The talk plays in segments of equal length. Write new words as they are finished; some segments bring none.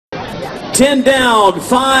10 down,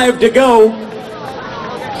 5 to go.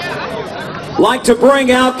 Like to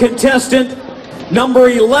bring out contestant number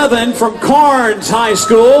 11 from Carnes High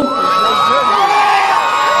School.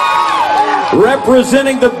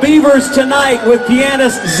 Representing the Beavers tonight with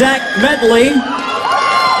pianist Zach Medley.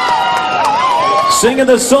 Singing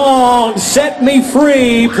the song, Set Me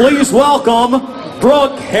Free. Please welcome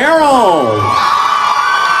Brooke Harrill.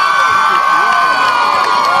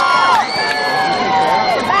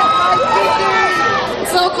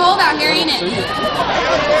 It's a little cold out here, ain't it?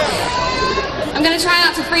 I'm gonna try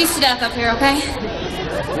not to freeze to death up here, okay?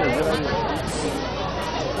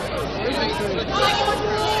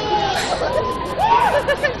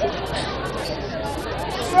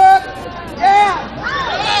 Yeah!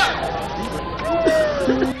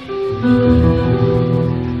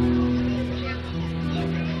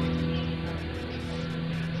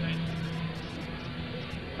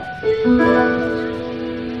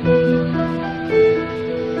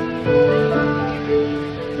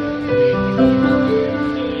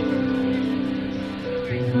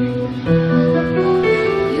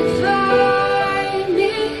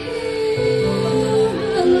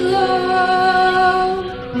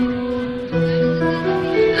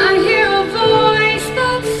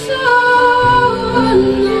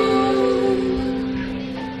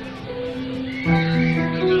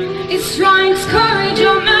 It strikes courage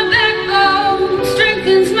on my backbone,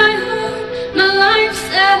 strengthens my heart, my life's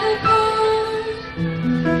at home.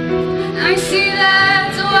 I see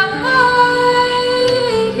that's why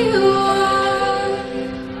you are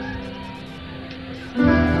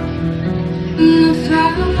the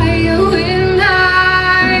fire when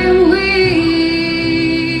I'm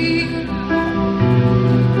weak,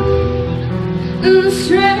 the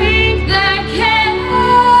strength that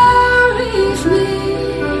carries me.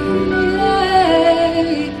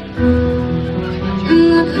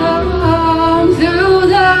 Come through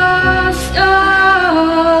the storm.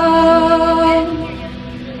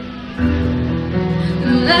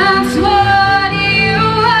 That's what you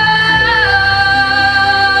are.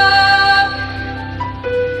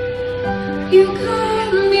 You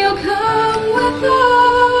come with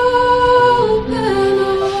open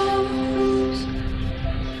arms.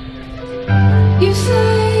 You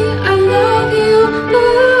say I love you,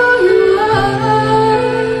 who you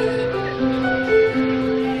are.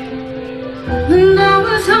 When I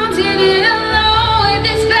was haunted and alone with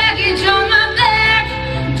this baggage on my back,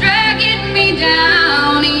 dragging me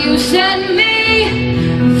down, you set me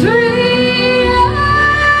free.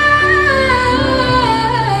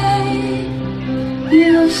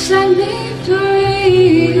 You set me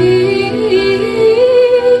free.